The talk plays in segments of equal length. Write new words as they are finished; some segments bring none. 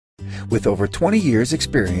With over 20 years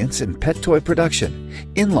experience in pet toy production,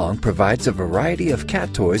 InLong provides a variety of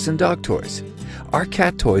cat toys and dog toys. Our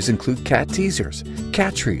cat toys include cat teasers,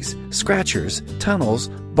 cat trees, scratchers, tunnels,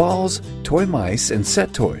 balls, toy mice, and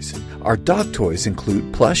set toys. Our dog toys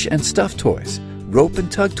include plush and stuffed toys, rope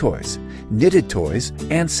and tug toys, knitted toys,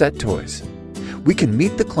 and set toys. We can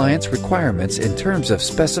meet the client's requirements in terms of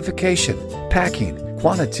specification, packing,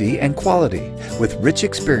 quantity, and quality, with rich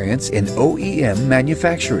experience in OEM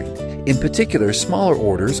manufacturing. In particular, smaller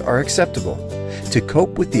orders are acceptable. To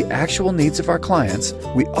cope with the actual needs of our clients,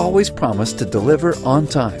 we always promise to deliver on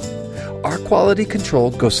time. Our quality control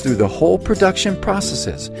goes through the whole production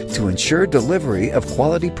processes to ensure delivery of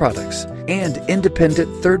quality products, and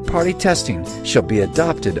independent third-party testing shall be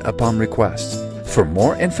adopted upon request. For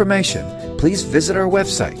more information, please visit our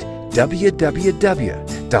website,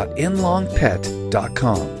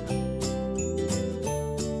 www.inlongpet.com.